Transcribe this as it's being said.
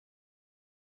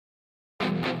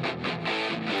Well,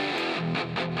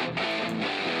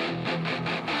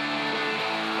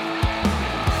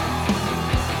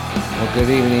 good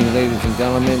evening, ladies and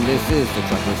gentlemen. This is the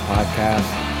Truckers Podcast.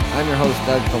 I'm your host,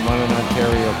 Doug, from London,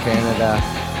 Ontario, Canada.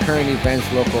 Current events,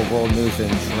 local world news,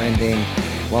 and trending.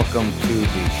 Welcome to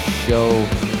the show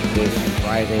this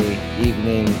Friday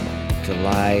evening,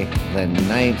 July the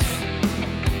 9th.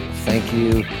 Thank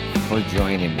you for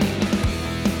joining me.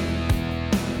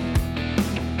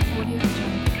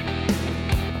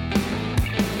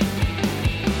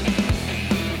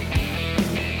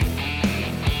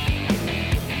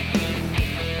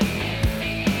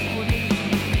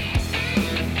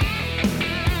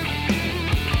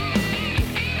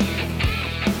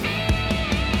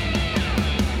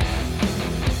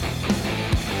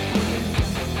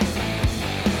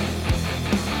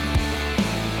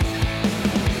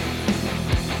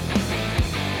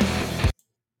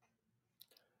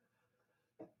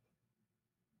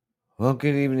 Well,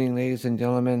 good evening, ladies and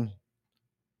gentlemen.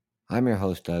 I'm your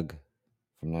host, Doug,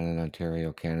 from London,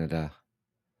 Ontario, Canada.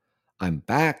 I'm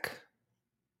back.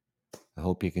 I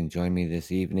hope you can join me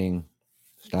this evening,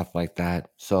 stuff like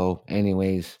that. So,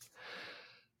 anyways,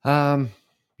 yeah,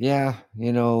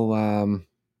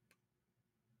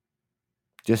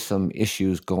 just some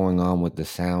issues going on with the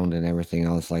sound and everything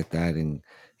else like that, and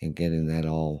getting that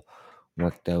all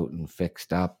worked out and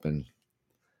fixed up, and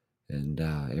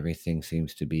everything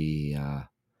seems to be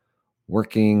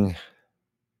working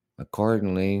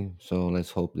accordingly. So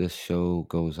let's hope this show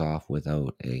goes off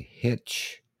without a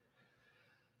hitch.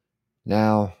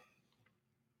 Now,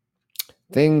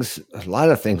 a lot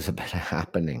of things have been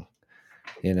happening,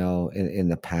 in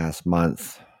the past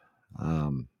month,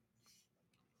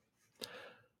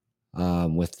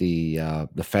 with the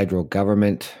federal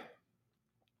government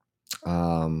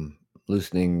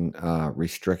loosening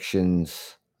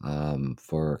restrictions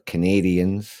for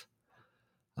Canadians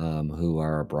who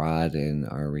are abroad and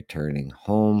are returning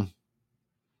home.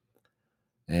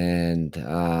 And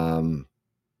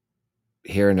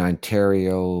here in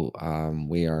Ontario,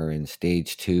 we are in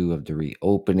stage 2 of the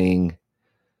reopening,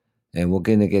 and we're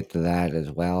going to get to that as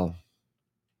well.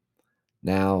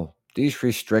 Now, these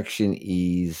restriction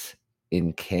ease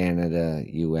in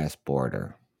Canada-US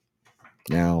border.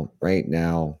 Now, right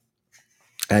now,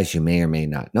 as you may or may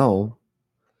not know,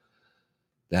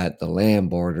 that the land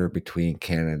border between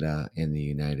Canada and the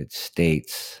United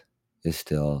States is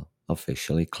still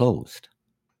officially closed,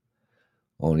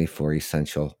 only for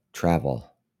essential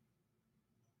travel.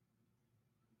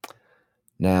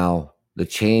 Now, the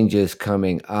changes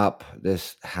coming up,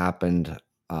 this happened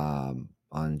on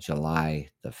July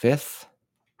the 5th.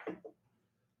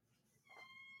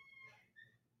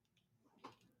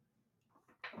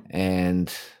 And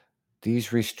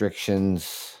these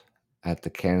restrictions at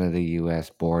the Canada-US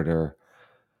border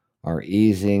are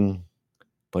easing,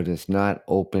 but it's not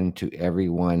open to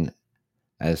everyone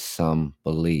as some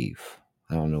believe.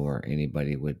 I don't know where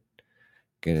anybody would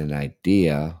get an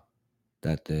idea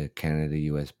that the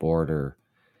Canada-US border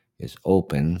is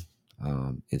open.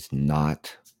 It's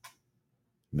not.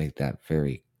 Make that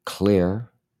very clear.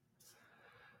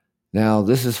 Now,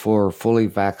 this is for fully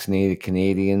vaccinated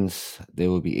Canadians. They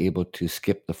will be able to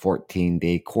skip the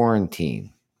 14-day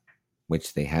quarantine,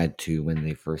 which they had to when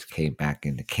they first came back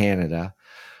into Canada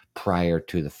prior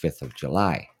to the 5th of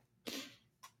July.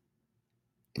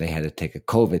 They had to take a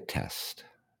COVID test.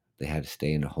 They had to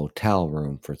stay in a hotel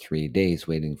room for 3 days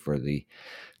waiting for the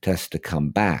test to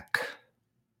come back.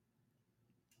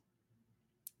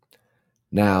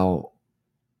 Now,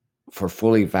 for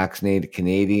fully vaccinated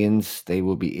Canadians, they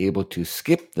will be able to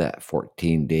skip that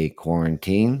 14-day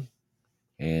quarantine,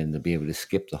 and they'll be able to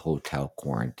skip the hotel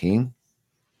quarantine.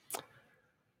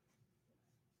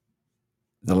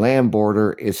 The land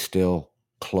border is still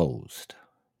closed.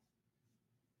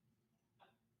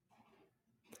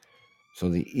 So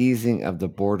the easing of the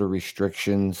border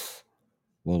restrictions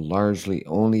will largely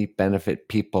only benefit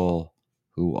people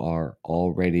who are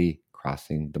already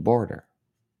crossing the border.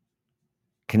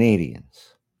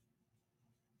 Canadians.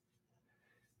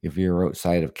 If you're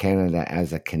outside of Canada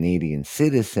as a Canadian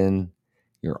citizen,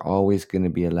 you're always going to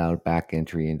be allowed back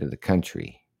entry into the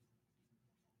country.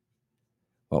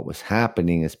 What was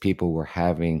happening is people were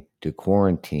having to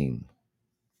quarantine.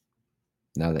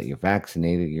 Now that you're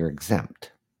vaccinated, you're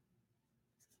exempt.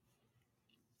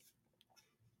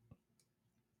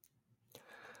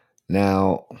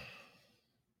 Now,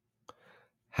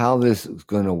 how this is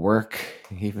going to work,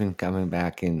 even coming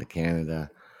back into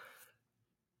Canada,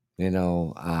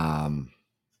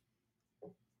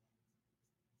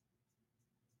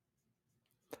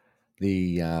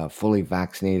 The fully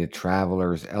vaccinated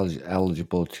travelers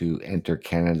eligible to enter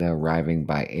Canada arriving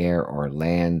by air or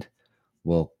land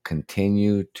will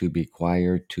continue to be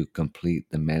required to complete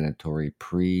the mandatory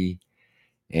pre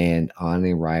and on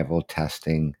arrival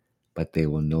testing, but they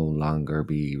will no longer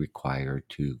be required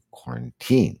to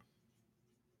quarantine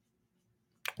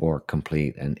or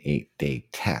complete an 8-day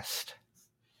test.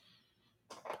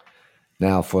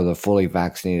 Now, for the fully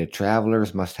vaccinated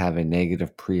travelers, must have a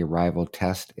negative pre-arrival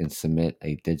test and submit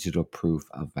a digital proof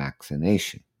of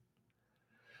vaccination.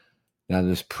 Now,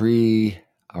 this pre-arrival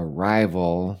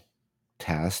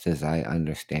test, as I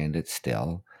understand it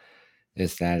still,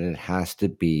 is that it has to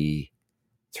be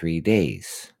 3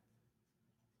 days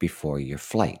before your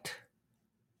flight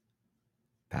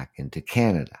back into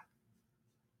Canada,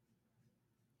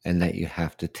 and that you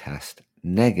have to test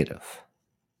negative.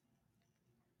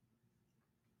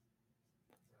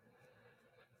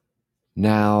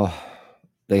 Now,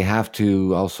 they have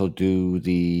to also do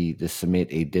the submit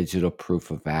a digital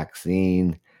proof of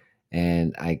vaccine,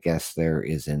 and I guess there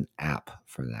is an app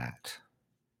for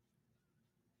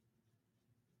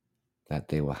that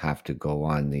they will have to go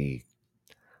on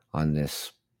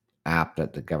this app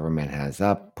that the government has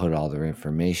up, put all their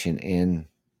information in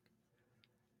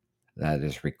that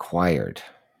is required.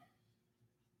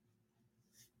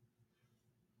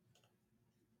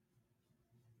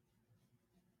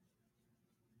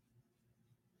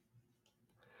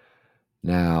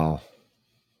 Now,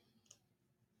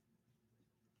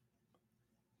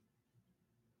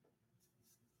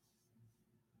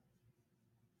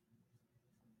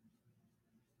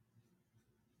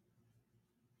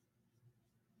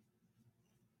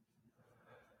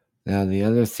 the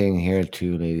other thing here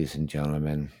too, ladies and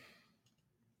gentlemen,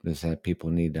 is that people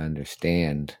need to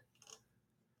understand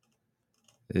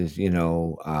is, I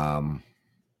know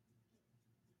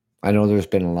there's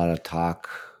been a lot of talk,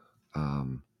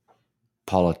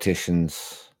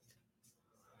 politicians,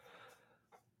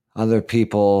 other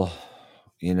people,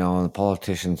 the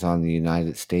politicians on the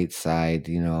United States side,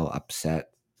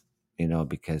 upset,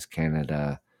 because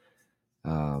Canada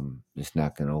is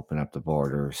not going to open up the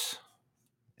borders.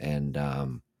 And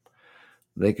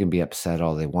they can be upset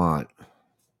all they want.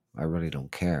 I really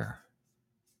don't care.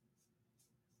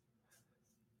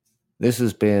 This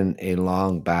has been a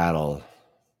long battle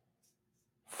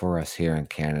for us here in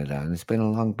Canada, and it's been a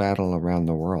long battle around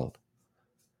the world.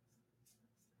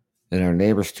 And our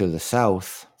neighbors to the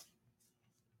south,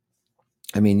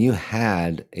 you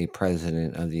had a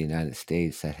president of the United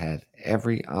States that had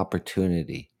every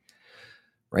opportunity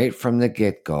right from the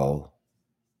get-go,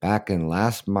 back in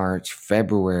last March,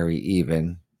 February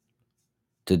even,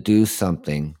 to do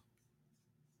something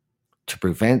to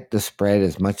prevent the spread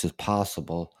as much as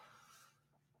possible.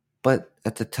 But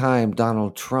at the time,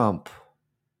 Donald Trump,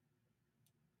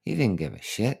 he didn't give a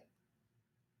shit.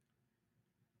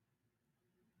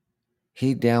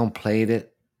 He downplayed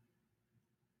it.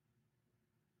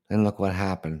 And look what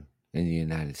happened in the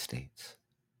United States.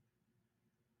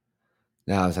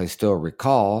 Now, as I still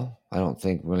recall, I don't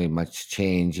think really much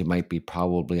change. It might be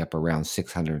probably up around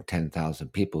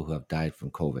 610,000 people who have died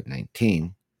from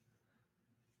COVID-19.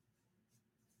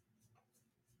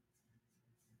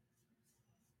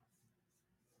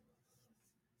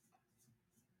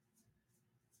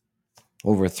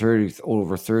 Over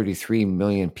 33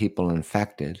 million people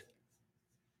infected.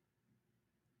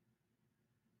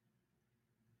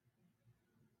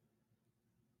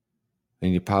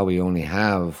 And you probably only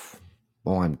have,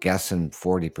 I'm guessing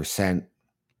 40%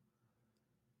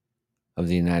 of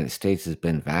the United States has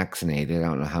been vaccinated. I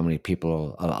don't know how many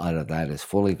people out of that is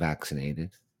fully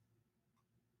vaccinated.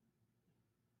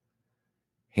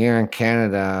 Here in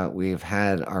Canada, we've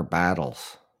had our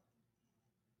battles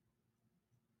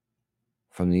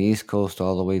from the East Coast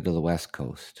all the way to the West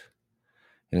Coast,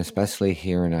 and especially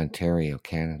here in Ontario,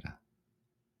 Canada,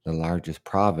 the largest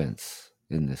province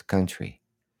in this country.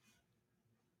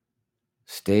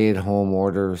 Stay-at-home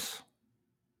orders,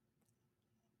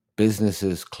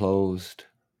 businesses closed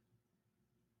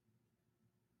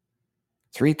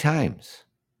 3 times.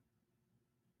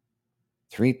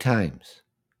 3 times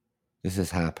this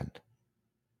has happened.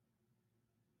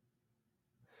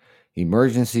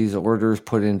 Emergencies orders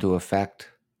put into effect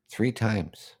 3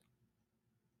 times.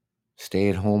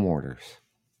 Stay-at-home orders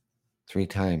 3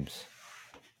 times.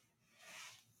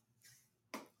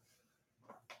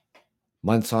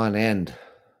 Months on end.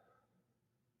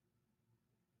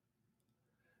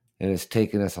 And it's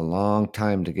taken us a long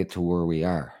time to get to where we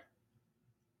are.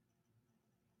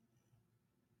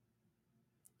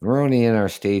 We're only in our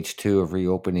stage 2 of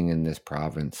reopening in this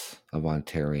province of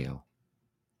Ontario.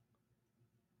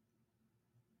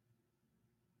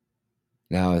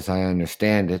 Now, as I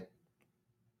understand it,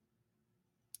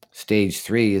 stage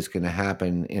 3 is going to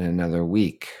happen in another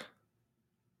week,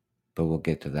 but we'll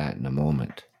get to that in a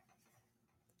moment.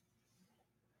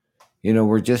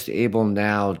 We're just able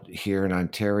now here in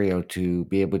Ontario to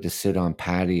be able to sit on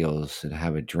patios and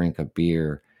have a drink of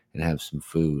beer and have some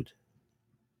food.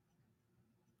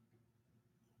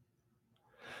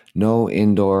 No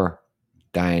indoor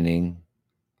dining.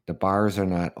 The bars are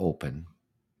not open.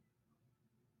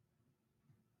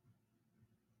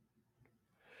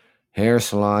 Hair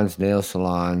salons, nail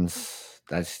salons,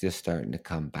 that's just starting to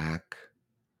come back.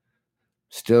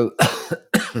 Still,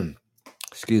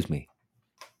 excuse me,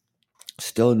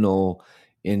 still no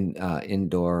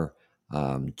indoor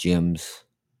gyms,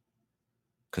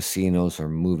 casinos, or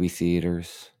movie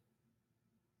theaters.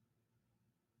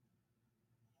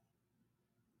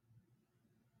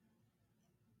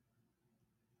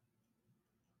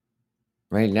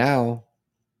 Right now,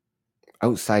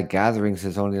 outside gatherings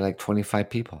is only like 25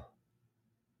 people.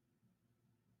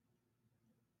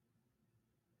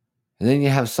 And then you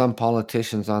have some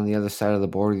politicians on the other side of the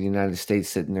border of the United States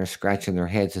sitting there scratching their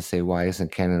heads to say, why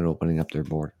isn't Canada opening up their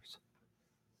borders?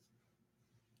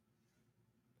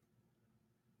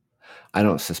 I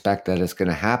don't suspect that it's going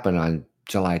to happen on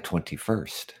July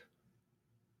 21st.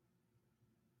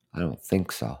 I don't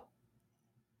think so.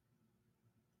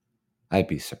 I'd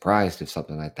be surprised if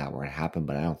something like that were to happen,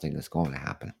 but I don't think it's going to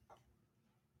happen.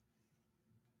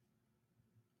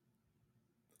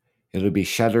 It'll be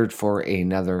shuttered for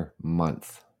another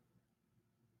month.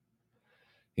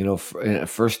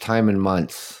 First time in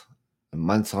months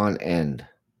on end,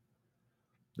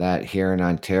 that here in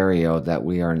Ontario that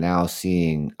we are now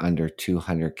seeing under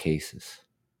 200 cases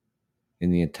in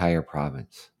the entire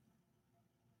province.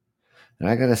 And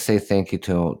I got to say thank you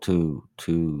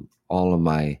to all of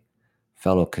my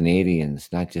fellow Canadians,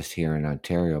 not just here in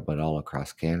Ontario, but all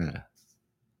across Canada.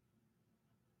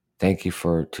 Thank you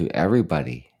to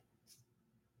everybody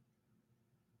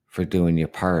for doing your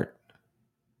part.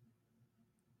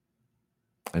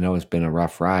 I know it's been a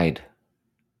rough ride,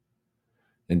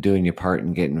 and doing your part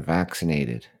in getting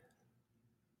vaccinated.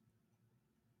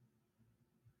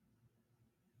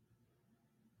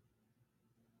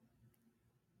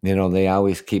 They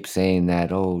always keep saying that,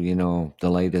 the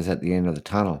light is at the end of the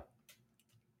tunnel.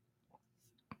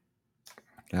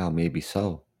 Well, maybe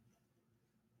so.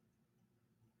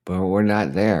 But we're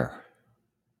not there.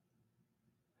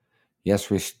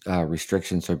 Yes,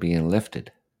 restrictions are being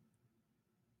lifted.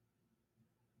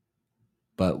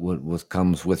 But what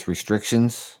comes with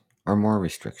restrictions are more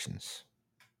restrictions.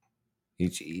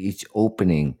 Each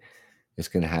opening is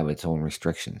going to have its own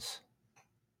restrictions.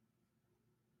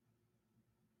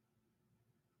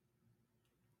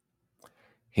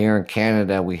 Here in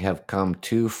Canada, we have come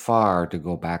too far to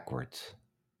go backwards.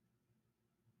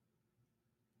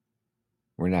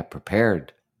 We're not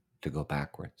prepared to go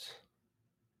backwards.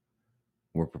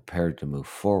 We're prepared to move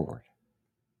forward.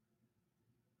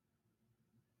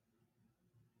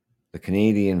 The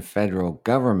Canadian federal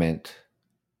government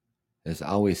has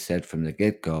always said from the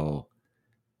get-go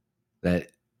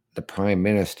that the Prime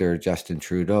Minister, Justin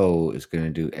Trudeau, is going to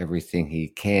do everything he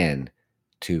can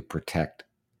to protect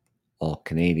all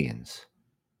Canadians.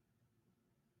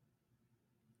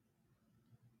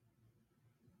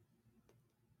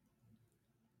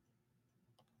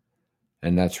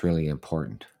 And that's really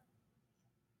important.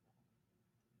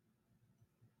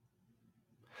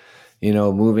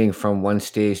 Moving from one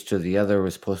stage to the other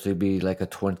was supposed to be like a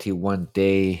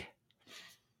 21-day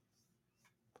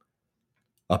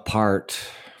apart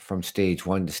from stage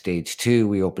 1 to stage 2.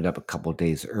 We opened up a couple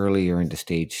days earlier into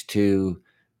stage 2.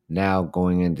 Now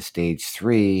going into stage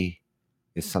 3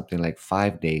 is something like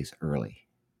 5 days early.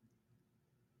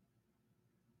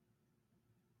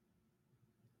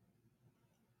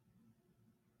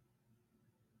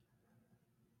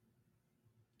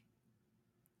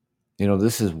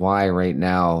 This is why right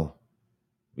now,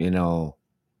 when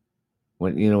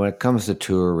it comes to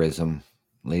tourism,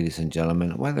 ladies and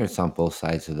gentlemen, whether it's on both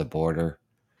sides of the border,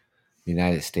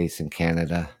 United States and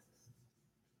Canada,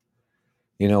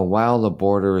 while the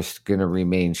border is going to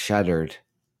remain shuttered,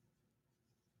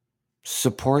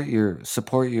 support your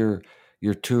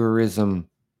tourism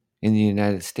in the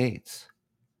United States.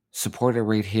 Support it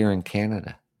right here in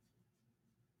Canada.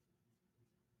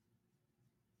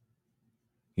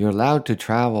 You're allowed to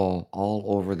travel all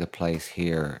over the place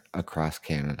here across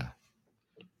Canada.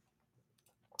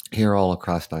 Here all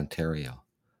across Ontario.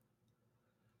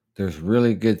 There's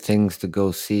really good things to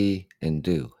go see and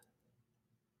do.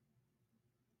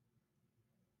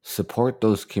 Support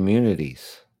those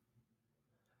communities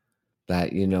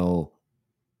that,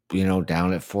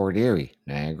 down at Fort Erie,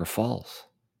 Niagara Falls,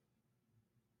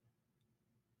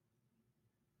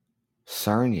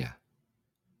 Sarnia,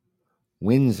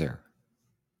 Windsor,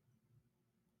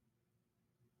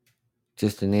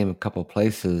 just to name a couple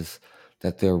places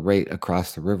that they're right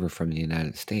across the river from the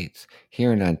United States.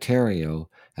 Here in Ontario,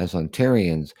 as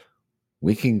Ontarians,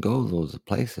 we can go those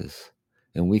places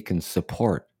and we can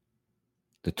support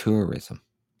the tourism.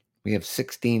 We have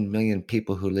 16 million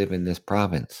people who live in this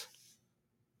province.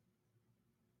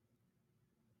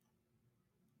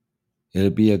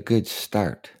 It'll be a good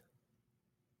start.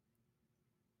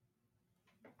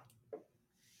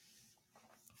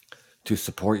 To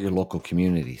support your local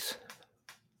communities.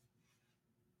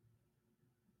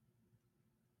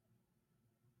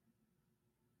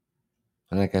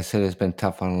 And like I said, it's been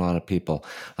tough on a lot of people.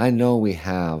 I know we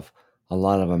have a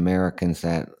lot of Americans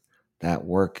that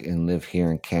work and live here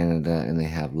in Canada, and they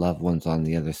have loved ones on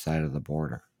the other side of the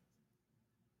border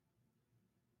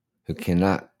who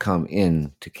cannot come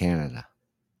in to Canada.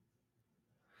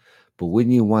 But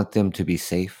wouldn't you want them to be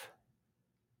safe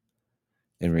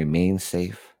and remain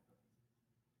safe?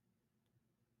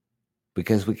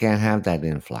 Because we can't have that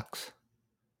influx.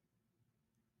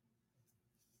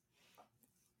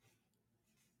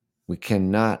 We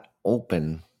cannot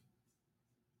open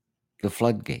the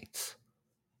floodgates.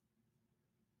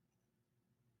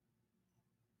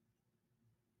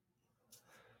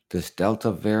 This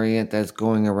Delta variant that's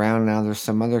going around now, there's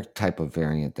some other type of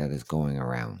variant that is going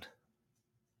around.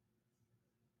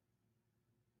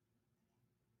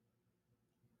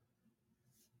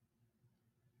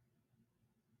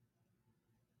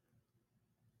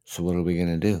 So what are we going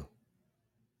to do?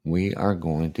 We are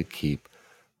going to keep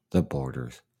the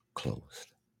borders closed.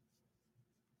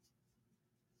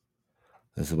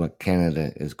 This is what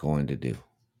Canada is going to do.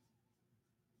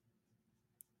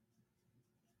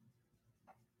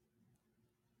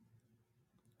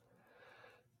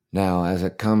 Now, as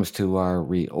it comes to our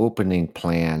reopening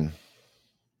plan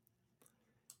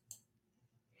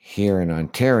here in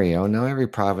Ontario, now every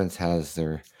province has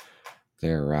their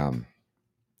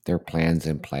plans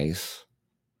in place.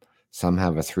 Some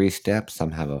have a 3-step,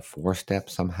 some have a 4-step,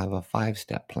 some have a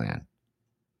 5-step plan.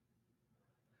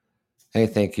 Hey,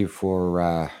 thank you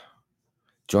for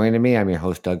joining me. I'm your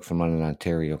host, Doug from London,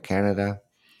 Ontario, Canada.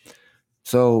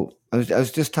 So I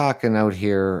was just talking out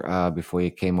here before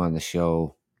you came on the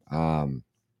show.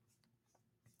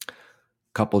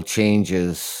 Couple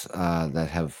changes that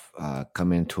have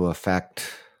come into effect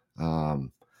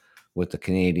with the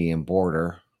Canadian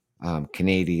border.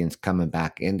 Canadians coming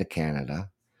back into Canada.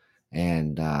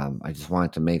 And I just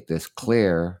wanted to make this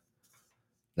clear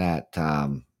that,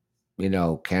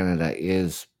 Canada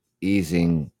is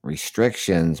easing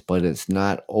restrictions, but it's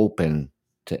not open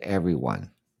to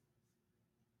everyone.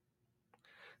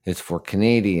 It's for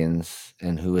Canadians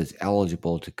and who is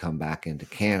eligible to come back into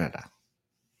Canada.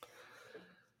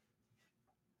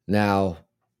 Now,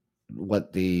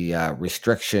 what the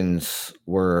restrictions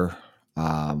were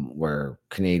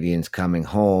Canadians coming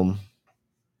home,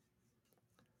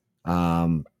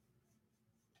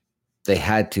 they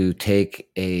had to take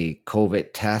a COVID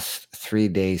test 3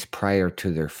 days prior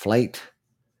to their flight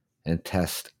and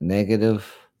test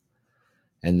negative.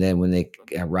 And then when they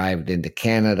arrived into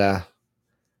Canada,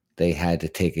 they had to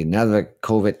take another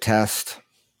COVID test,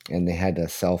 and they had to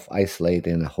self-isolate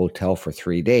in a hotel for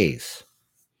 3 days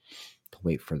to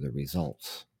wait for the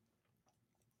results.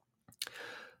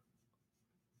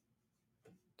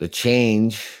 The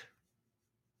change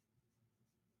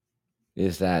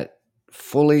is that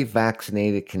fully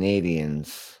vaccinated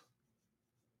Canadians,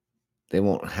 they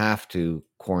won't have to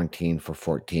quarantine for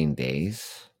 14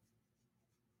 days,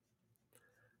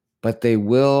 but they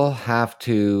will have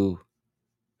to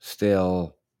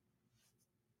still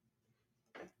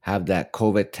have that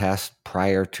COVID test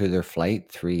prior to their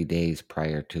flight, 3 days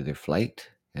prior to their flight,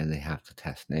 and they have to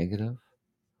test negative.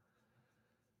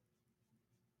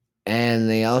 And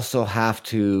they also have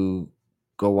to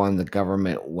go on the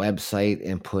government website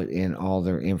and put in all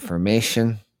their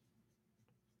information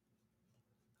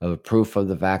of a proof of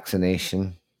the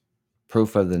vaccination,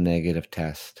 proof of the negative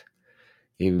test,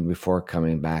 even before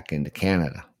coming back into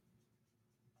Canada.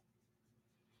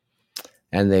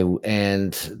 And they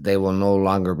will no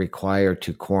longer require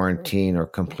to quarantine or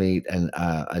complete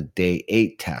a day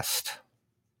 8 test,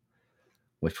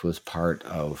 which was part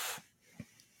of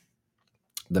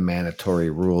the mandatory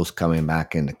rules coming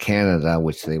back into Canada,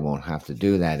 which they won't have to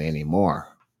do that anymore.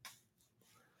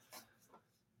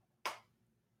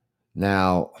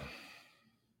 Now,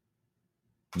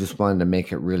 just wanted to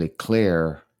make it really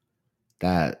clear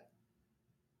that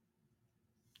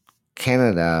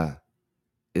Canada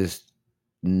is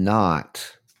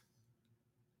not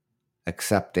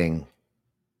accepting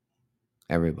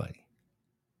everybody.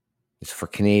 It's for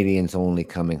Canadians only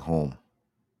coming home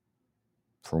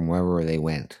from wherever they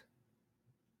went.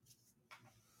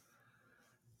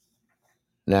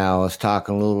 Now, let's talk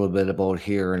a little bit about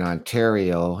here in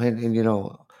Ontario and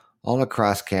all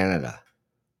across Canada.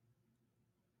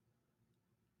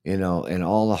 And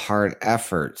all the hard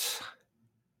efforts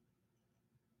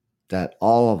that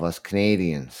all of us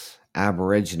Canadians,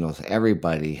 Aboriginals,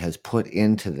 everybody has put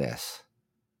into this.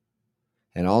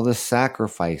 And all the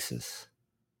sacrifices.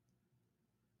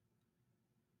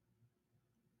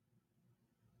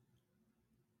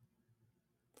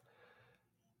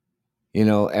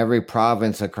 Every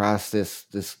province across this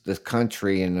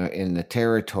country and in the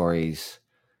territories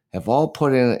have all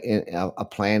put in a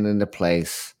plan into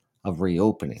place of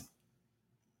reopening.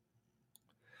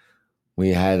 We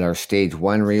had our stage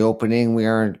 1 reopening. We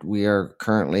are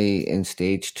currently in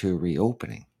stage 2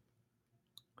 reopening.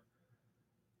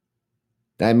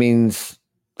 That means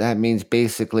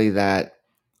basically that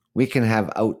we can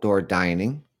have outdoor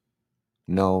dining,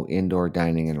 no indoor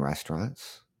dining in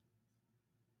restaurants.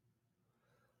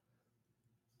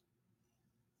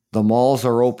 The malls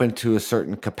are open to a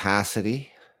certain capacity.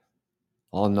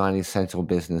 All non-essential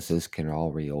businesses can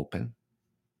all reopen.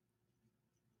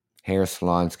 Hair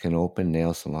salons can open,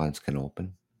 nail salons can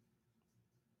open.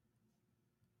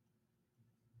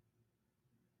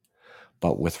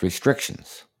 But with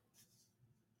restrictions.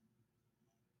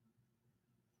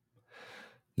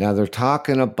 Now they're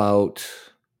talking about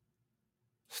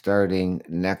starting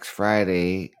next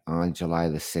Friday on July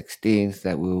the 16th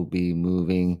that we'll be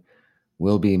moving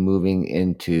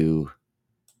into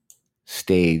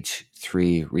stage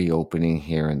 3 reopening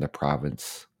here in the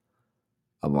province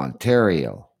of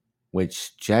Ontario,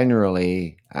 which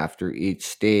generally after each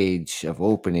stage of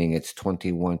opening, it's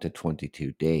 21 to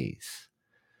 22 days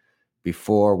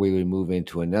before we would move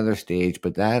into another stage,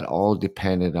 but that all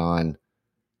depended on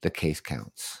the case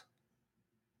counts.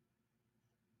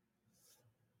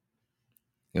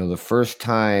 The first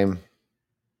time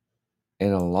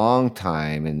in a long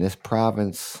time in this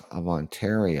province of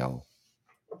Ontario,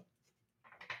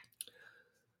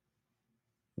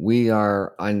 we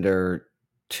are under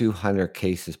 200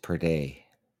 cases per day.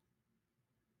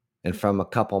 And from a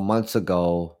couple months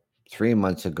ago, 3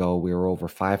 months ago, we were over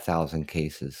 5,000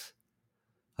 cases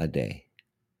a day.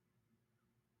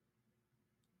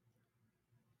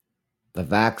 The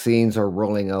vaccines are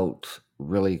rolling out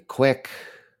really quick.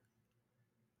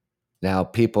 Now,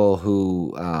 people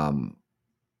who,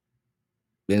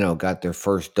 got their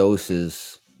first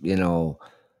doses,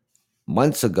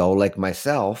 months ago, like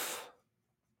myself,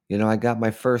 I got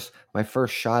my first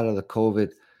shot of the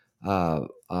COVID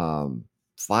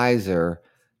Pfizer.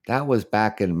 That was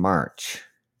back in March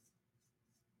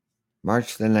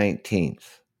the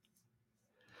 19th.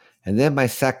 And then my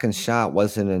second shot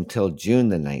wasn't until June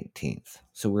the 19th.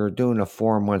 So we were doing a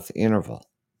 4-month interval.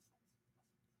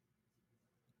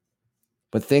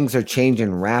 But things are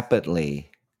changing rapidly,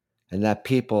 and that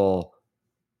people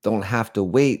don't have to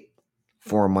wait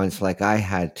 4 months like I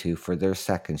had to for their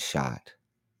second shot.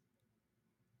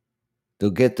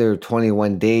 They'll get their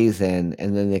 21 days in,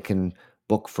 and then they can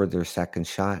book for their second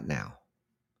shot now.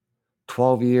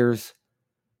 12 years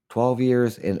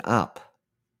and up.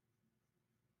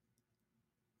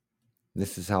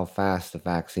 This is how fast the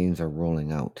vaccines are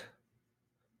rolling out.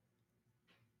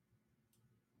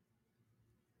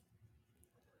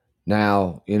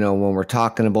 Now, when we're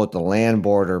talking about the land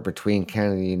border between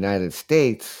Canada and the United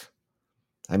States,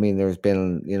 I mean, there's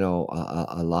been,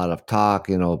 a lot of talk,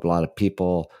 a lot of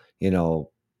people,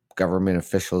 government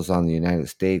officials on the United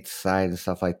States side and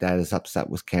stuff like that is upset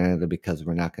with Canada because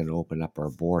we're not going to open up our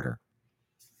border.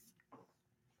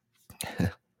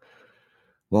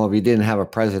 Well, if you didn't have a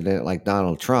president like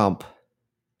Donald Trump,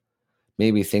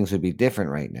 maybe things would be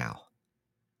different right now.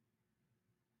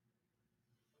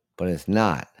 But it's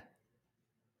not.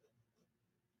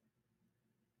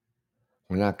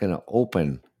 We're not going to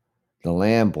open the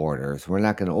land borders. We're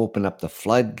not going to open up the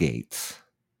floodgates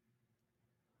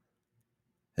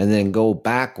and then go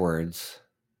backwards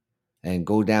and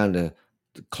go down to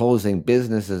closing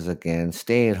businesses again,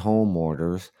 stay-at-home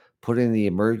orders, putting the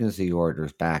emergency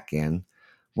orders back in.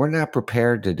 We're not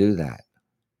prepared to do that.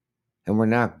 And we're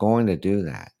not going to do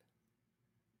that.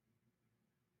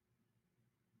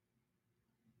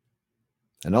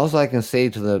 And all I can say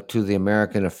to the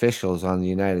American officials on the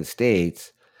United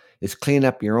States is clean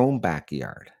up your own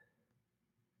backyard.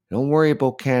 Don't worry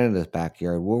about Canada's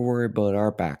backyard. We'll worry about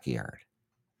our backyard.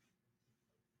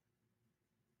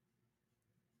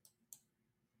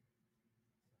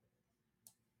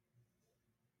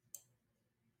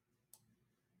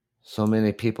 So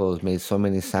many people have made so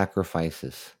many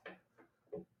sacrifices.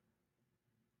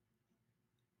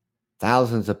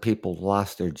 Thousands of people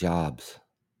lost their jobs.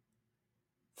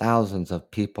 Thousands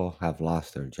of people have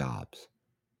lost their jobs.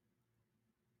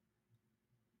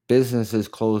 Businesses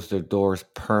closed their doors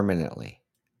permanently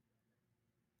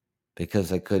because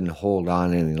they couldn't hold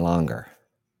on any longer.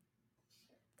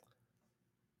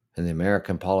 And the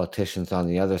American politicians on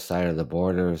the other side of the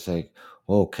border is like,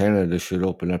 oh, Canada should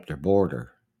open up their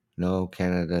border. No,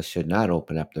 Canada should not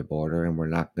open up their border, and we're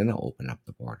not going to open up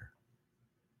the border.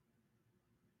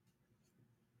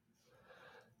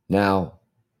 Now,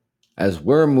 as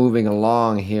we're moving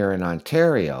along here in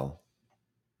Ontario,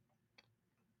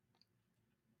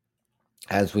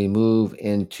 as we move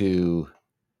into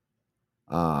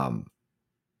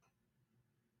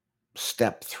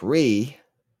step 3,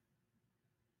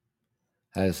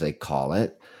 as they call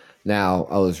it. Now,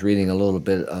 I was reading a little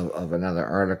bit of another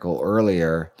article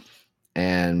earlier,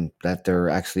 and that they're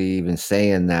actually even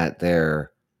saying that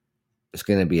there is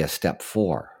going to be a step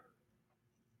 4.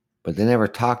 But they never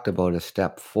talked about a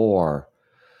step 4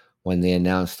 when they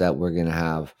announced that we're going to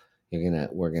have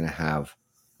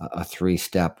a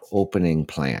 3-step opening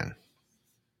plan.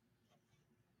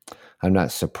 I'm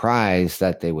not surprised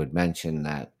that they would mention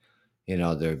that,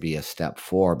 there'd be a step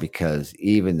 4, because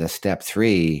even the step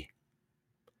 3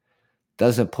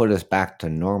 doesn't put us back to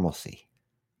normalcy.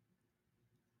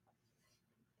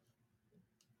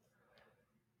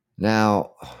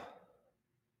 Now,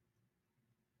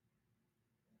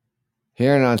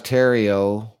 here in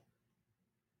Ontario,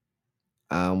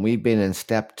 we've been in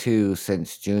step 2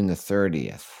 since June the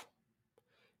 30th.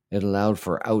 It allowed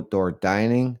for outdoor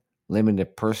dining,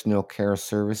 limited personal care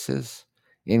services,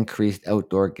 increased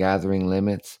outdoor gathering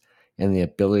limits, and the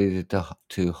ability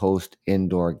to host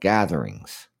indoor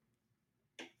gatherings.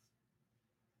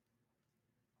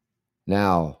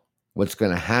 Now, what's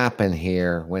going to happen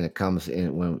here when it comes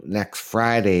in, when next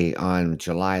Friday on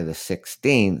July the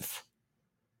 16th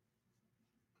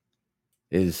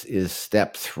is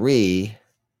step 3,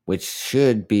 which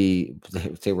should be,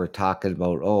 they were talking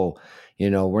about,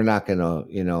 we're not going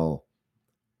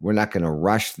to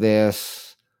rush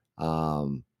this.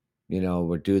 We'll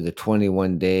do the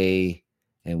 21 day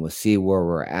and we'll see where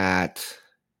we're at.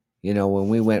 When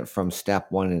we went from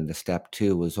step 1 into step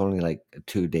 2, it was only like a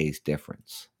 2 days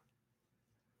difference.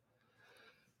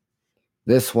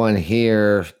 This one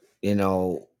here,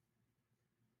 they're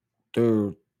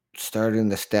starting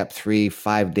the step 3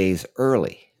 5 days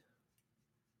early.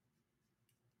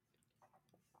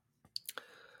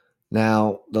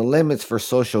 Now, the limits for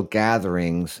social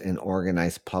gatherings and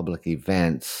organized public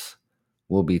events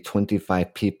will be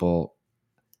 25 people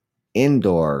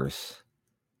indoors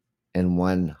and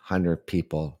 100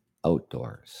 people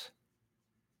outdoors.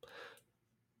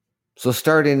 So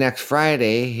starting next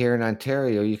Friday here in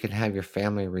Ontario, you can have your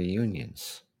family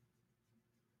reunions.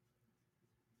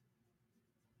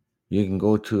 You can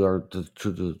go to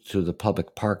the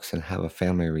public parks and have a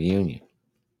family reunion.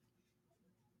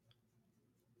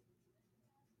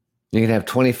 You can have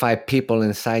 25 people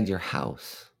inside your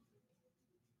house.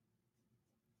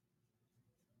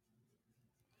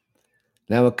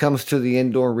 Now, when it comes to the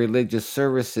indoor religious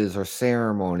services or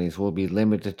ceremonies, will be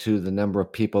limited to the number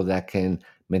of people that can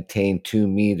maintain 2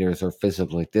 meters or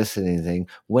physically distancing,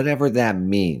 whatever that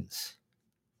means.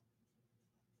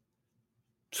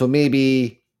 So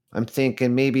I'm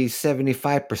thinking maybe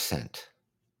 75%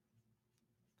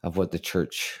 of what the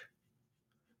church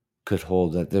could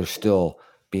hold, that they're still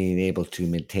being able to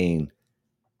maintain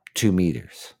 2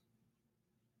 meters.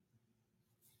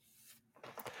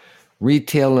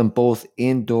 Retail in both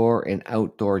indoor and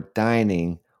outdoor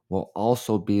dining will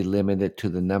also be limited to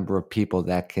the number of people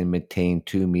that can maintain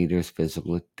 2 meters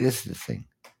physical distancing.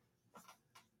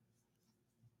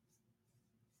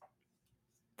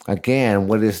 Again,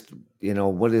 what is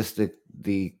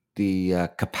the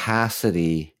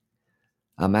capacity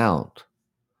amount?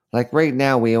 Like right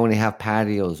now, we only have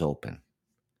patios open.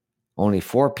 Only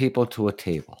 4 people to a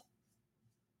table.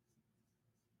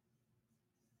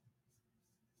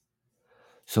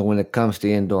 So when it comes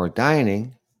to indoor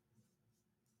dining,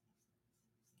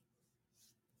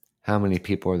 how many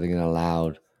people are they going to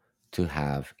allow to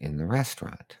have in the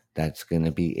restaurant that's going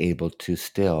to be able to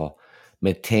still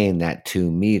maintain that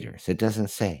 2 meters? It doesn't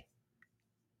say.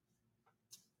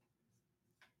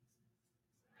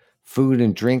 Food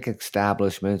and drink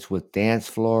establishments with dance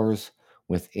floors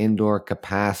with indoor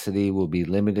capacity will be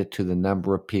limited to the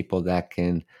number of people that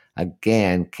can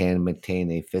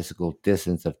maintain a physical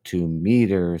distance of 2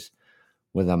 meters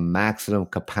with a maximum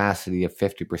capacity of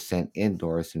 50%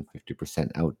 indoors and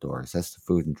 50% outdoors. That's the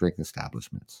food and drink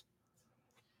establishments.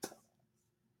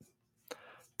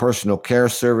 Personal care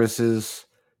services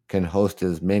can host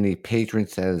as many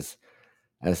patrons as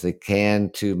they can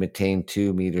to maintain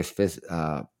 2 meters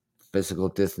physical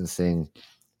distancing,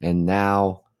 and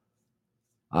now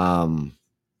um,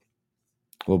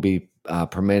 will be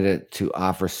permitted to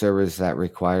offer services that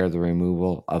require the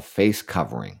removal of face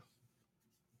covering.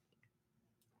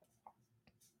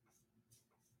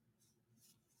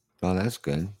 Well, that's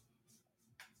good.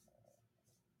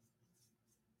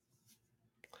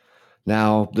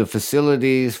 Now, the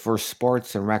facilities for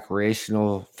sports and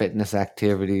recreational fitness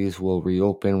activities will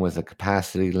reopen with a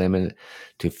capacity limit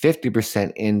to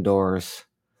 50% indoors.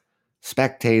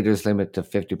 Spectators limit to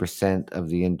 50% of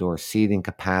the indoor seating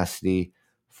capacity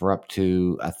for up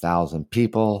to 1,000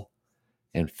 people,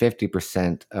 and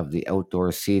 50% of the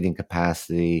outdoor seating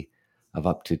capacity of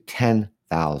up to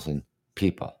 10,000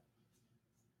 people.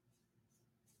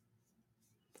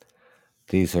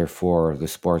 These are for the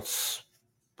sports,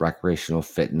 recreational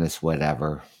fitness,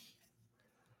 whatever.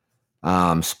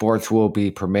 Sports will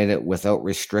be permitted without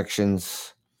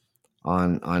restrictions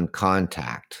on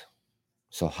contact.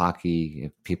 So hockey,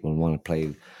 if people want to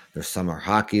play their summer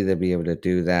hockey, they'll be able to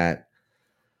do that.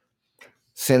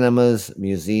 Cinemas,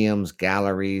 museums,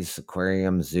 galleries,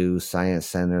 aquariums, zoos, science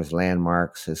centers,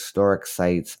 landmarks, historic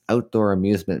sites, outdoor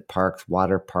amusement parks,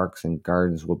 water parks, and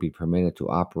gardens will be permitted to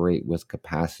operate with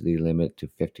capacity limit to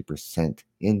 50%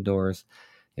 indoors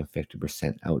and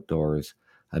 50% outdoors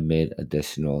amid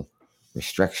additional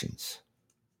restrictions.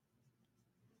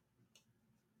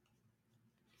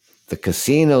 The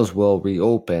casinos will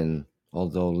reopen,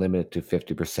 although limited to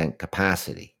 50%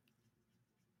 capacity.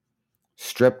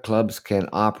 Strip clubs can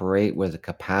operate with a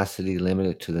capacity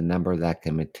limited to the number that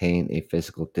can maintain a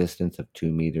physical distance of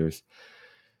 2 meters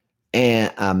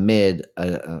and amid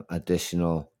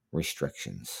additional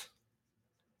restrictions.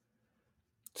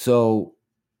 So,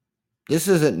 this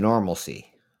isn't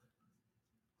normalcy,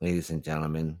 ladies and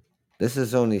gentlemen. This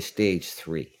is only stage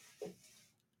 3.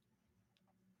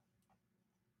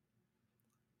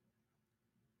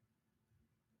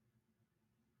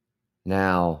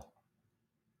 Now,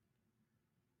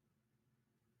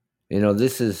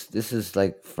 this is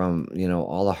like from,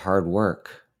 all the hard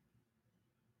work,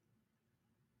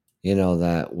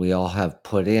 that we all have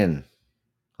put in,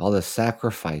 all the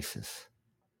sacrifices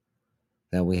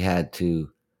that we had to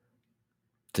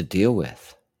deal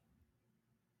with.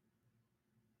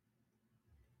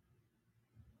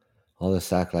 All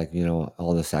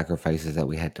all the sacrifices that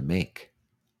we had to make.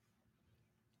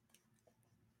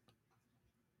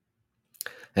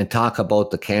 And talk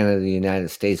about the Canada-United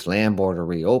States land border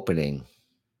reopening.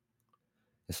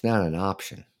 It's not an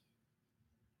option.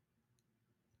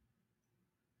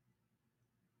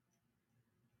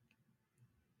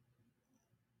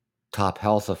 Top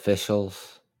health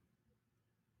officials,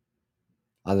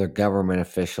 other government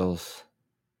officials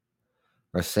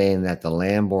are saying that the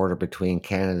land border between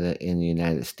Canada and the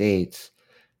United States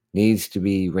needs to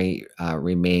be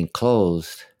remain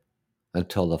closed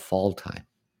until the fall time.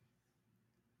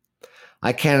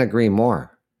 I can't agree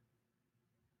more.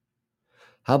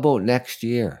 How about next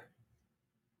year?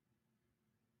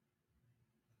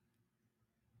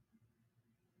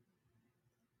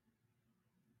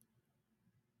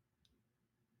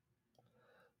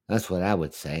 That's what I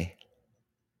would say.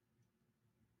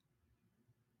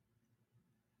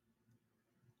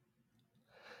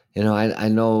 I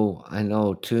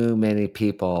know too many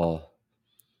people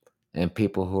and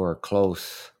people who are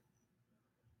close,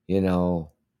 you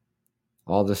know,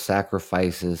 all the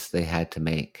sacrifices they had to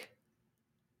make.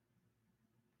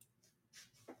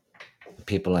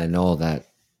 People I know that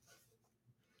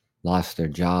lost their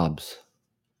jobs,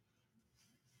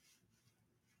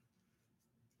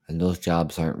 and those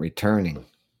jobs aren't returning.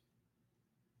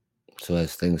 So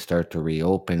as things start to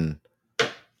reopen,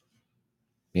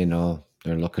 they're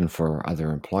looking for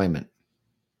other employment.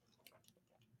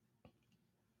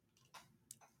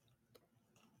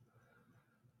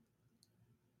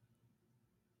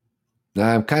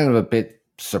 Now, I'm kind of a bit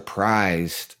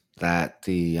surprised that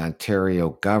the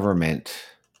Ontario government,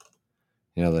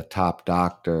 the top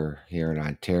doctor here in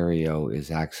Ontario,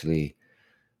 is actually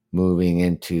moving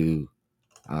into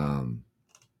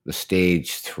the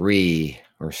stage 3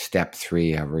 or step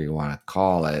 3, however you want to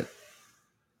call it,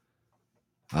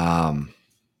 on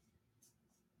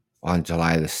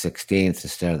July the 16th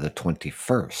instead of the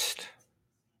 21st.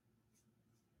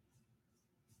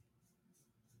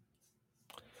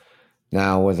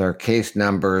 Now, with our case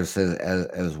numbers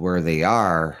as where they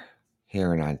are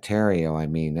here in Ontario, I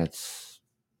mean,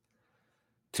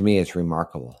 to me, it's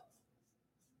remarkable.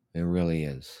 It really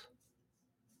is.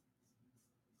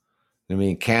 I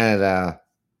mean, Canada,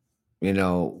 we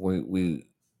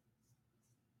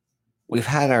we've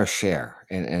had our share,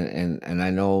 and I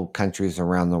know countries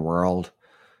around the world,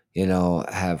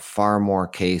 have far more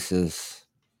cases,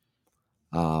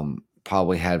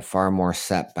 probably had far more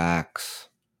setbacks,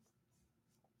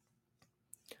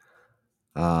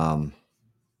 um,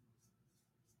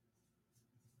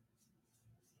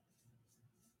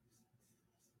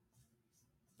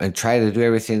 and try to do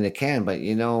everything they can. But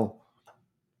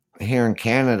here in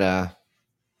Canada,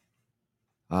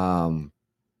 um,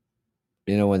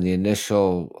 when the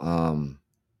initial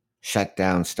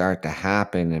shutdown started to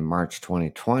happen in March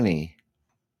 2020,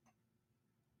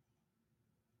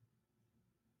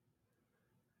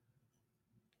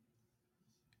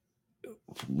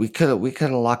 we could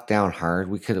have locked down hard.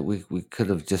 We could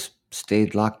have just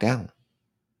stayed locked down.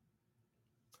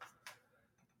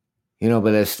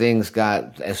 But as things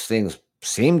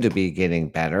seemed to be getting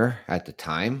better at the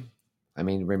time. I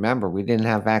mean, remember, we didn't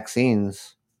have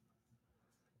vaccines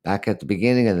back at the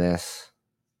beginning of this.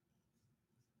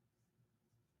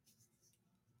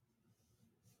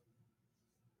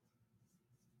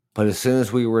 But as soon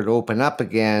as we were to open up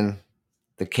again,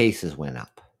 the cases went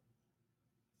up.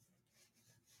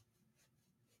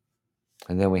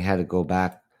 And then we had to go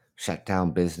back, shut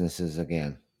down businesses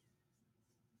again.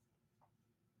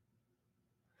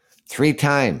 3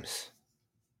 times.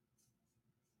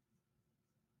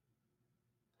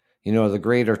 The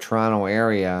greater Toronto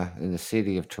area in the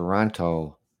city of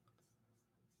Toronto,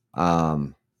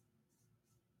 um,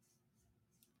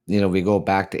 we go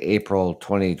back to April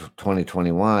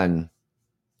 2021,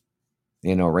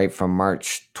 right from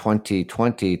March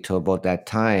 2020 to about that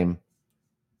time,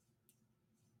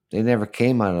 they never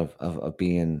came out of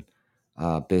being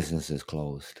businesses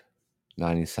closed,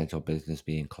 non-essential business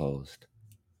being closed.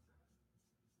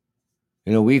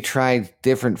 We tried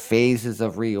different phases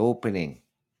of reopening.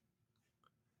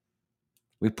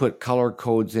 We put color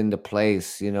codes into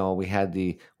place. We had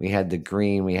the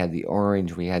green, we had the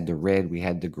orange, we had the red, we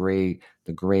had the gray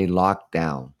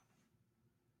lockdown.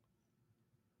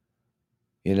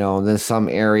 And then some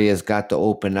areas got to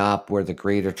open up where the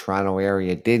greater Toronto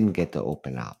area didn't get to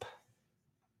open up.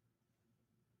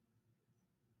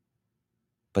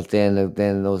 But then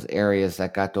those areas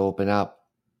that got to open up,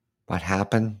 what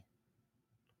happened?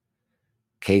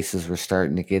 Cases were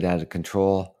starting to get out of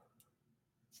control.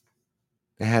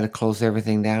 They had to close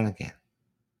everything down again.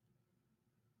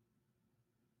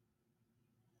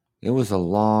 It was a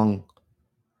long,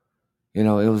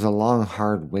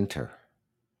 hard winter.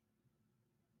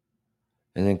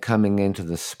 And then coming into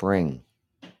the spring.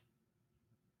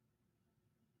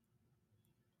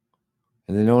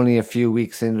 And then only a few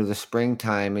weeks into the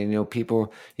springtime, and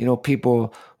people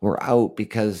were out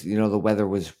because the weather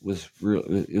was real.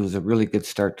 It was a really good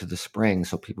start to the spring,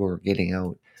 so people were getting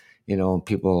out. And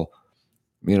people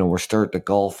were starting to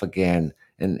golf again,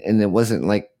 and it wasn't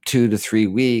like 2 to 3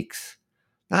 weeks.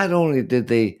 Not only did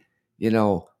they,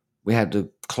 we had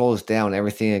to close down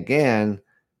everything again.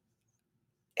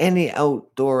 Any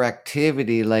outdoor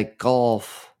activity like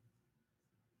golf,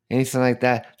 anything like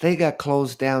that, they got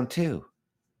closed down too.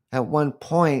 At one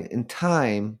point in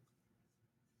time,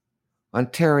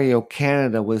 Ontario,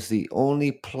 Canada was the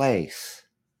only place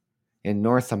in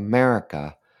North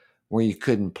America where you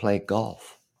couldn't play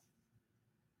golf.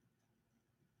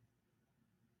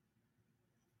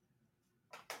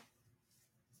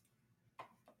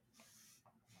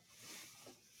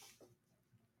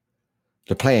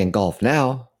 They're playing golf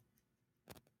now,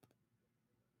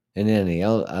 and any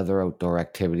other outdoor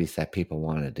activities that people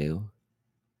want to do.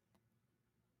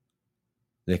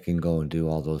 They can go and do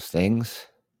all those things.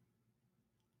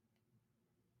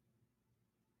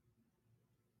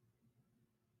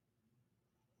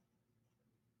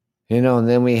 And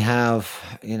then we have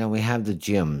the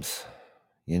gyms.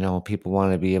 People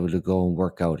want to be able to go and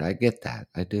work out. I get that.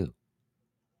 I do.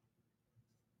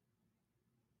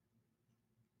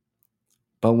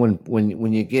 But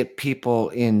when you get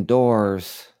people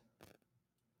indoors,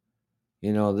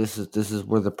 this is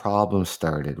where the problem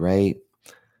started, right?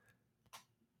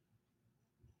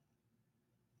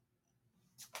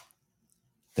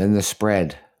 Then the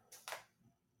spread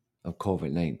of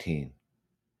COVID-19.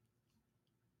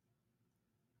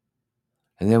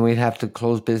 And then we'd have to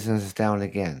close businesses down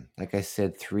again. Like I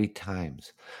said, 3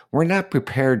 times. We're not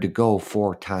prepared to go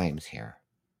 4 times here.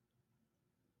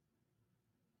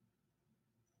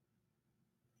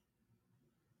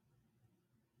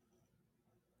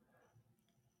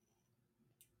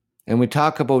 And we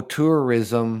talk about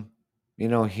tourism,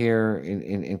 here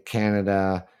in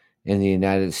Canada, in the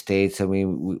United States. I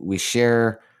mean, we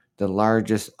share the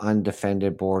largest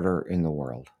undefended border in the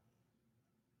world.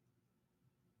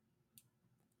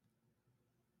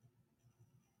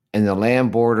 And the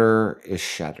land border is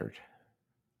shuttered.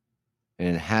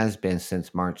 And it has been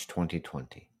since March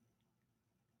 2020.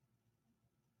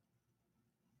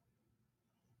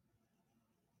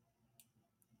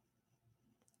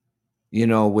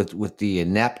 With the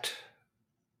inept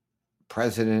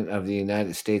president of the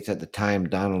United States at the time,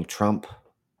 Donald Trump,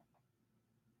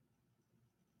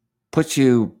 puts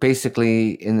you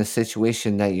basically in the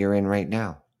situation that you're in right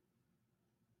now.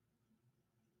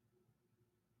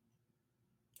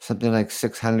 Something like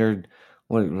 600,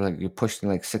 you're pushing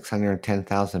like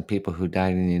 610,000 people who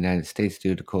died in the United States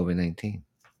due to COVID-19.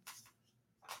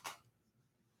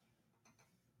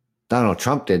 Donald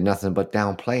Trump did nothing but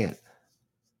downplay it.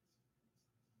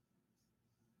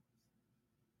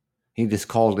 He just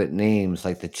called it names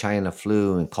like the China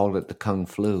flu and called it the Kung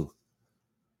flu.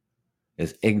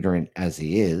 As ignorant as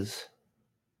he is.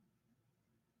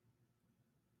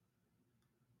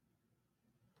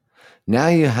 Now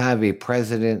you have a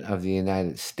president of the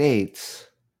United States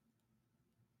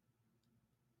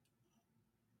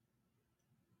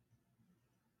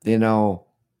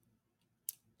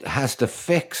has to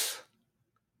fix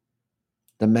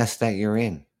the mess that you're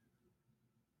in.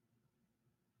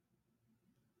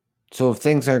 So if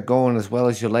things aren't going as well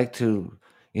as you like to,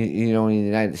 in the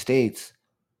United States,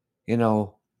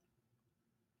 don't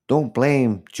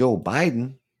blame Joe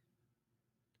Biden.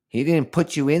 He didn't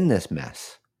put you in this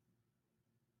mess.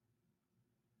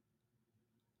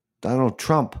 Donald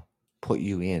Trump put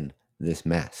you in this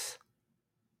mess.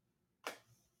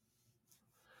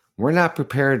 We're not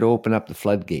prepared to open up the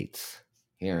floodgates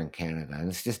here in Canada, and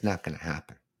it's just not going to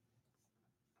happen.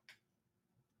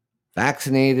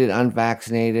 Vaccinated,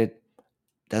 unvaccinated,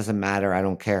 doesn't matter. I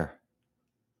don't care.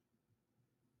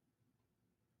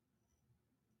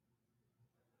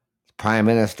 The Prime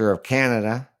Minister of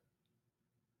Canada,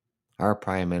 our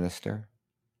Prime Minister,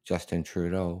 Justin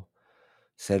Trudeau,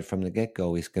 said from the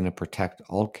get-go he's going to protect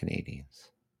all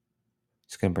Canadians.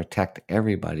 He's going to protect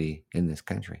everybody in this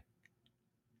country.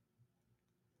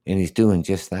 And he's doing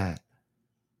just that.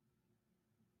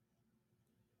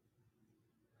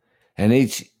 And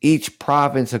each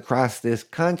province across this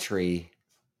country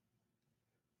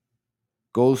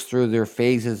goes through their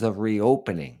phases of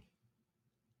reopening.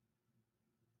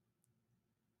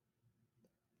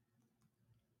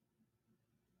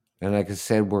 And like I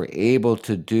said, we're able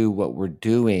to do what we're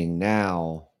doing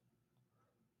now,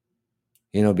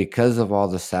 because of all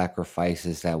the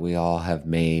sacrifices that we all have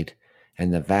made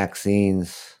and the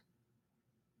vaccines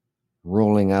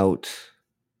rolling out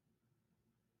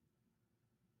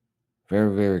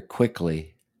very, very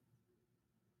quickly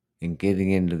and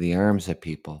getting into the arms of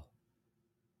people.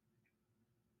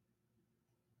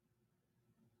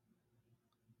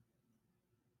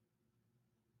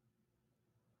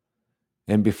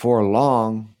 And before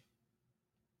long,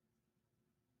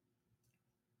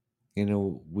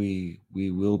 we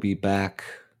will be back.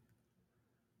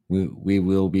 We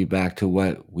will be back to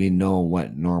what we know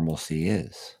what normalcy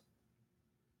is.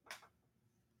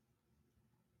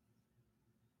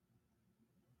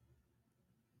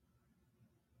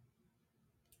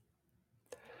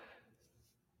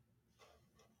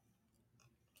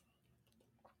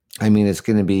 I mean, it's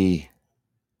going to be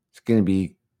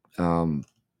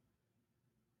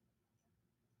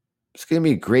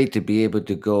great to be able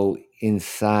to go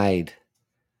inside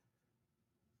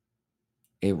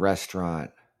a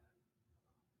restaurant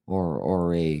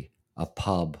or a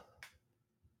pub.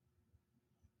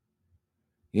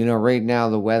 Right now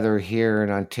the weather here in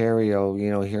Ontario,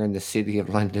 here in the city of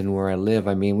London where I live,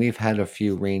 I mean, we've had a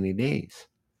few rainy days.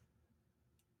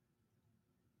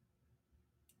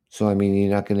 So, I mean,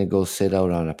 you're not going to go sit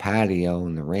out on a patio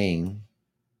in the rain.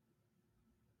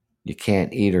 You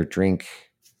can't eat or drink,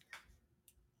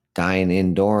 dine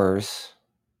indoors,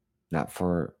 not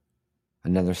for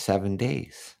another 7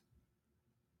 days.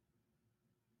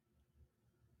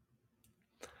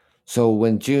 So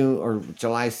when June or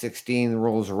July 16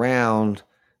 rolls around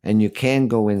and you can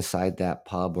go inside that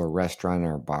pub or restaurant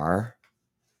or bar,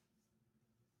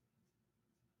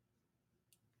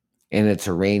 and it's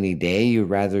a rainy day, you'd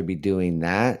rather be doing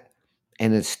that,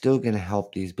 and it's still going to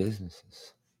help these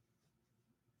businesses.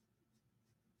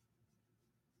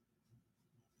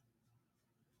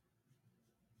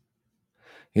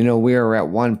 We are at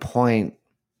one point,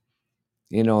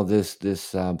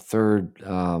 this third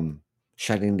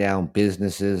shutting down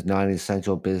businesses,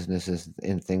 non-essential businesses,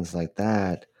 and things like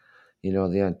that.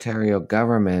 The Ontario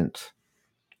government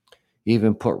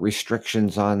even put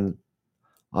restrictions on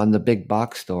the big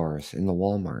box stores in the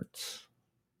Walmarts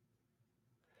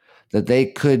that they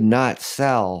could not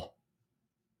sell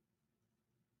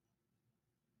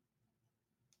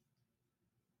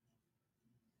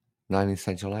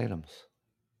non-essential items.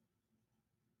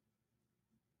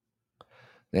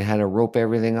 They had to rope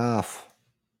everything off.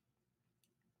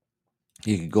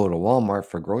 You could go to Walmart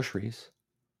for groceries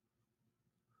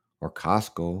or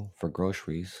Costco for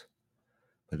groceries,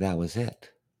 but that was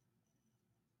it.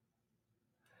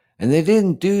 And they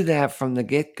didn't do that from the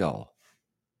get-go.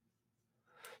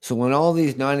 So when all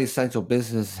these non-essential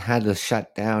businesses had to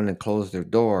shut down and close their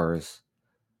doors,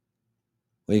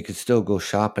 well, you could still go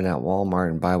shopping at Walmart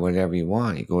and buy whatever you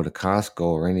want. You go to Costco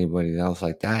or anybody else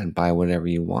like that and buy whatever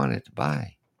you wanted to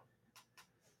buy.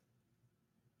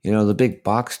 You know, the big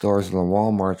box stores and the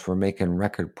Walmarts were making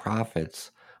record profits.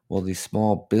 Well, these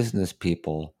small business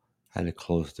people had to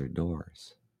close their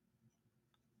doors.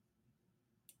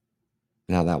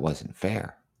 Now, that wasn't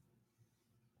fair.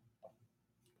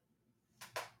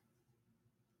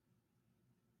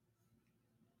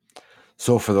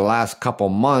 So for the last couple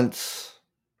months,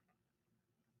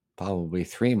 probably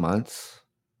 3 months,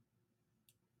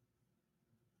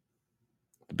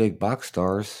 the big box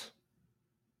stores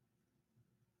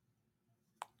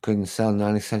couldn't sell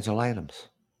non-essential items.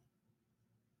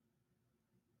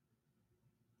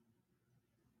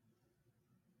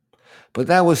 But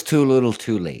that was too little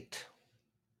too late.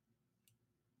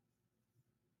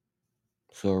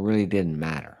 So it really didn't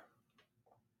matter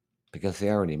because they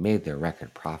already made their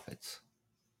record profits.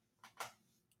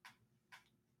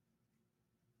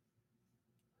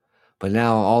 But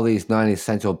now all these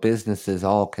non-essential businesses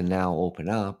all can now open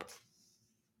up.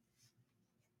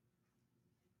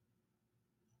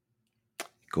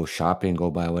 Go shopping, go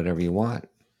buy whatever you want.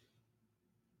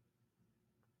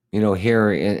 You know,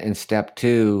 here in step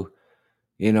 2,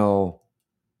 you know,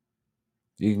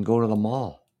 you can go to the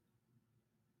mall.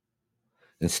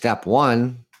 In step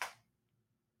 1,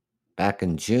 back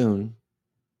in June,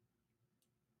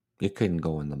 you couldn't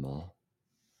go in the mall.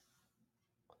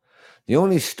 The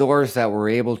only stores that were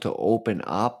able to open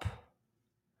up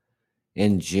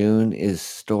in June is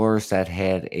stores that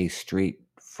had a street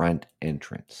front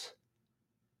entrance.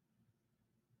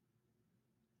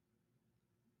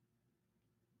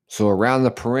 So around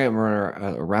the perimeter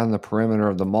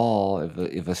of the mall,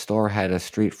 if a store had a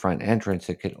street front entrance,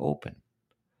 it could open.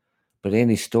 But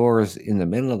any stores in the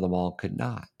middle of the mall could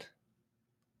not.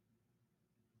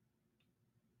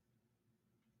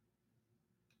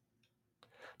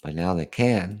 But now they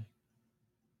can.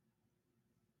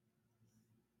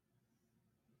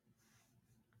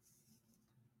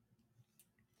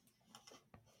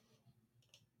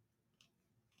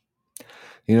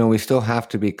 You know, we still have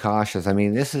to be cautious. I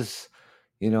mean, this is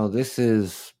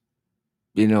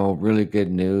really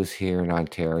good news here in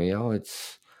Ontario.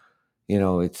 It's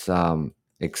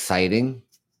exciting,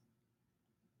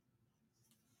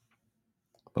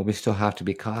 but we still have to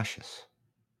be cautious.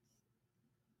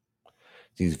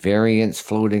 These variants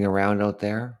floating around out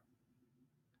there.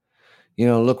 You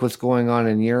know, look what's going on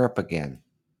in Europe again.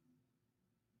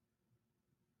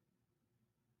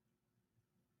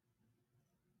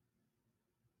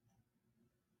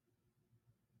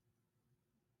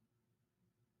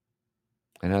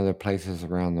 And other places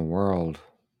around the world,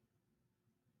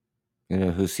 you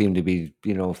know, who seem to be,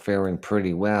 you know, faring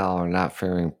pretty well are not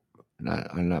faring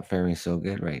so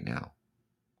good right now.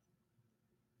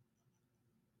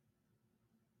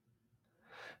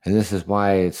 And this is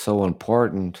why it's so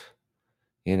important,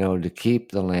 you know, to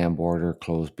keep the land border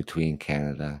closed between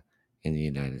Canada and the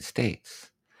United States.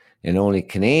 And only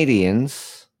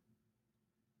Canadians,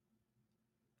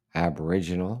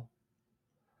 Aboriginal,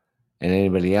 and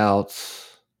anybody else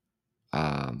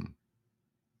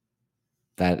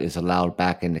that is allowed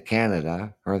back into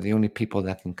Canada are the only people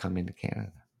that can come into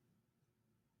Canada.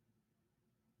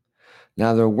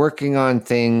 Now they're working on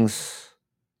things,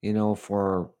 you know,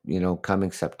 for, you know,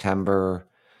 coming September.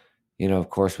 You know, of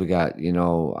course, we got, you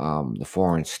know, the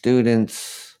foreign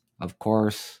students, of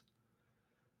course,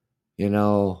 you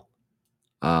know,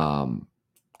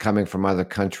 coming from other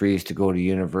countries to go to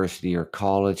university or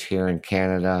college here in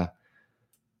Canada.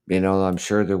 You know, I'm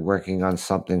sure they're working on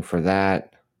something for that.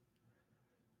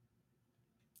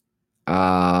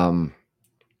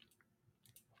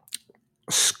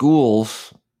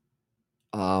 Schools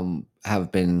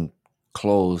have been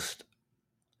closed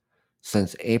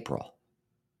since April.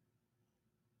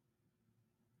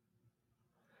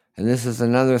 And this is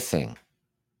another thing.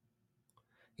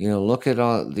 You know, look at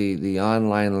all the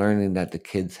online learning that the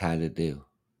kids had to do.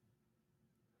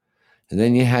 And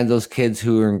then you had those kids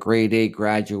who were in grade 8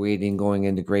 graduating, going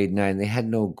into grade 9. They had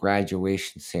no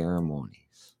graduation ceremonies.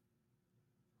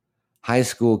 High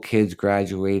school kids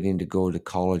graduating to go to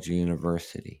college or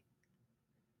university.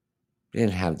 They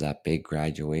didn't have that big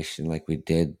graduation like we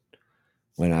did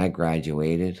when I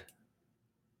graduated.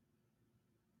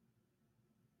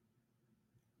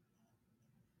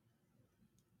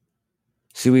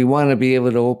 See, we want to be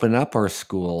able to open up our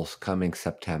schools coming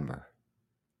September.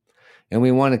 And we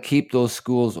want to keep those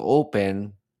schools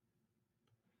open,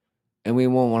 and we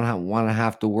won't want to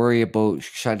have to worry about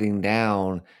shutting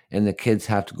down and the kids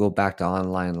have to go back to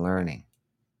online learning.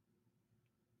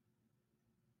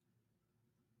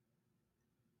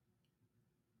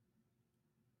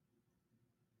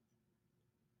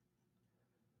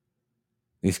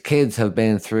 These kids have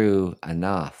been through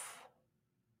enough.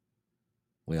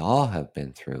 We all have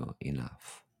been through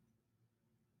enough.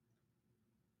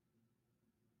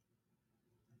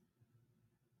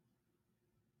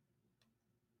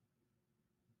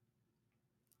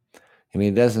 I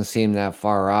mean, it doesn't seem that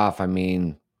far off. I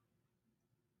mean,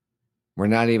 we're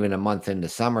not even a month into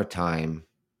summertime,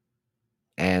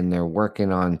 and they're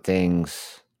working on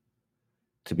things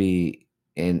to be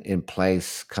in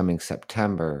place coming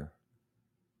September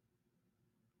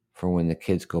for when the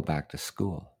kids go back to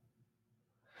school.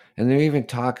 And they're even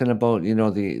talking about,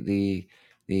 the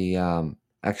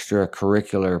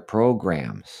extracurricular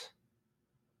programs,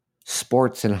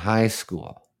 sports in high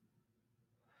school.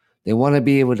 They want to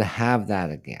be able to have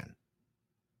that again.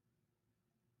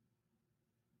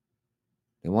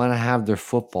 They want to have their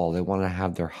football. They want to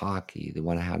have their hockey. They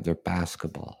want to have their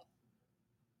basketball.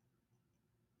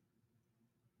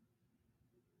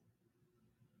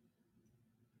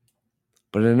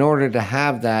 But in order to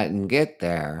have that and get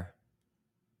there,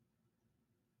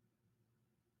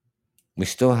 we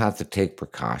still have to take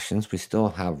precautions. We still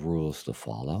have rules to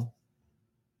follow.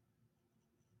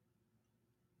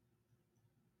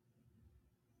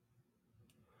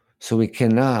 So we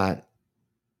cannot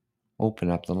open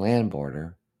up the land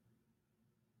border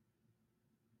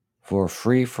for a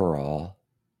free-for-all,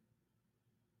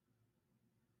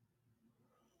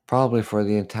 probably for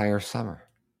the entire summer.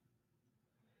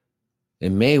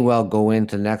 It may well go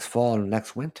into next fall and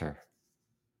next winter.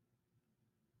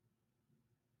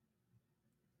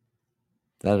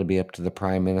 That'll be up to the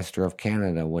Prime Minister of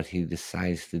Canada, what he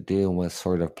decides to do and what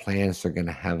sort of plans they're going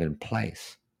to have in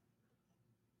place.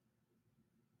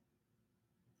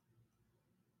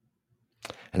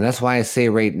 And that's why I say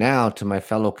right now to my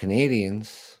fellow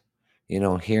Canadians,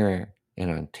 here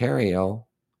in Ontario,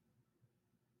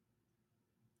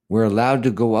 we're allowed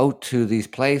to go out to these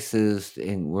places,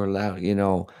 and we're allowed,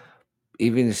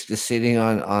 even just sitting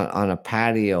on a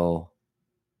patio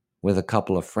with a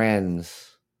couple of friends.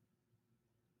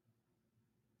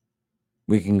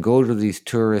 We can go to these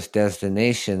tourist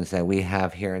destinations that we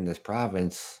have here in this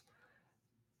province,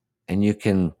 and you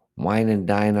can wine and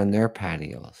dine on their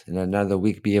patios. In another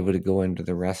week, be able to go into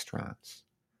the restaurants.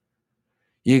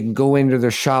 You can go into their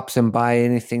shops and buy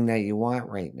anything that you want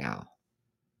right now.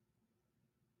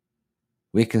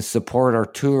 We can support our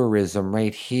tourism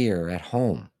right here at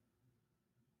home.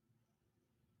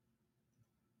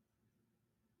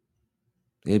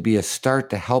 It'd be a start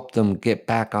to help them get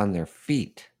back on their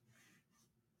feet.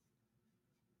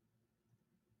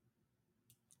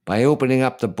 By opening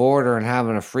up the border and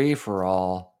having a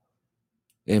free-for-all,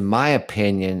 in my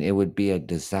opinion, it would be a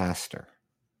disaster.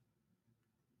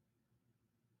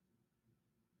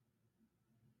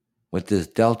 With this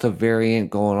Delta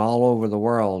variant going all over the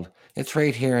world, it's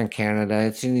right here in Canada,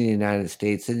 it's in the United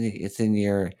States, it's in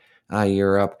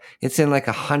Europe, it's in like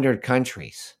 100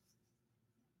 countries.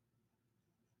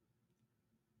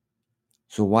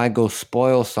 So why go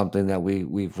spoil something that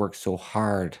we've worked so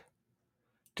hard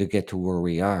to get to where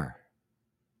we are?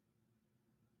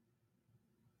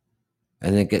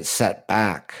 And then get set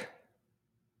back.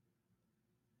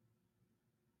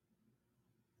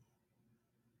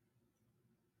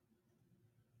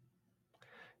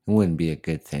 It wouldn't be a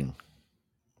good thing.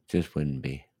 It just wouldn't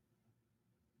be.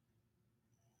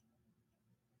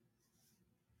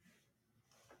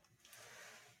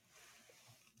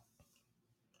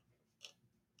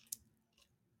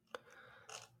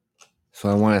 So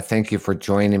I want to thank you for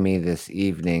joining me this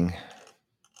evening.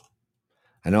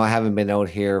 I know I haven't been out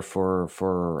here for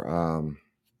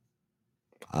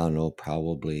I don't know,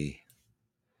 probably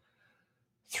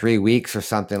 3 weeks or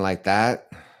something like that.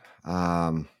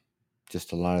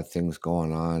 Just a lot of things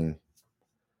going on.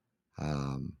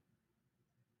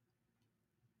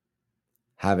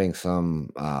 Having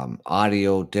some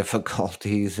audio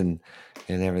difficulties and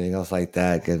everything else like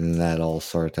that, getting that all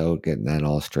sorted out, getting that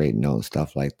all straightened out and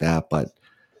stuff like that. But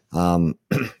I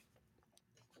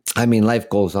mean, life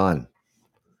goes on,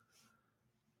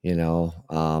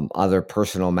 other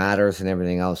personal matters and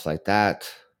everything else like that.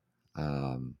 But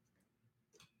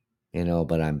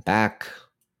I'm back,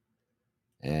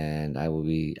 and I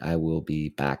will be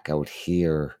back out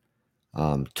here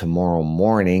tomorrow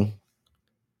morning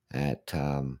at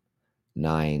 9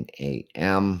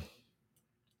 a.m.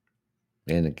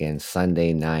 And again,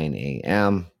 Sunday, 9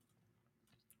 a.m.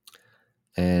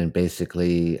 And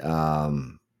basically,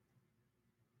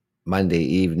 Monday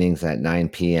evenings at 9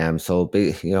 p.m. So,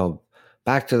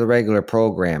 back to the regular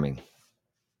programming,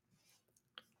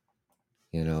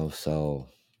 so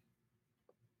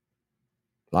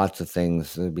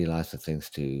there'll be lots of things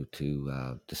to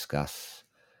discuss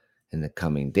in the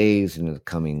coming days and in the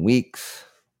coming weeks,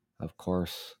 of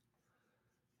course,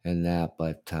 and that,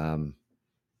 but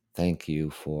thank you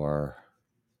for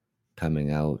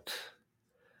coming out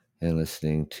and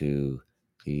listening to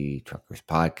the Truckers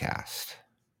Podcast.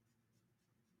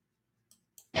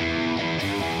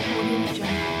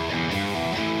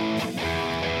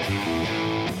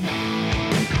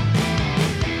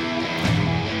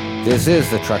 This is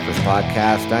the Truckers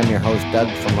Podcast. I'm your host, Doug,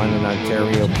 from London,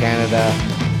 Ontario, Canada.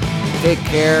 Take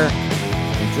care.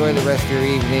 Enjoy the rest of your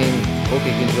evening. Hope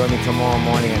you can join me tomorrow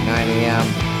morning at 9 a.m.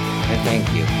 And thank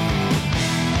you.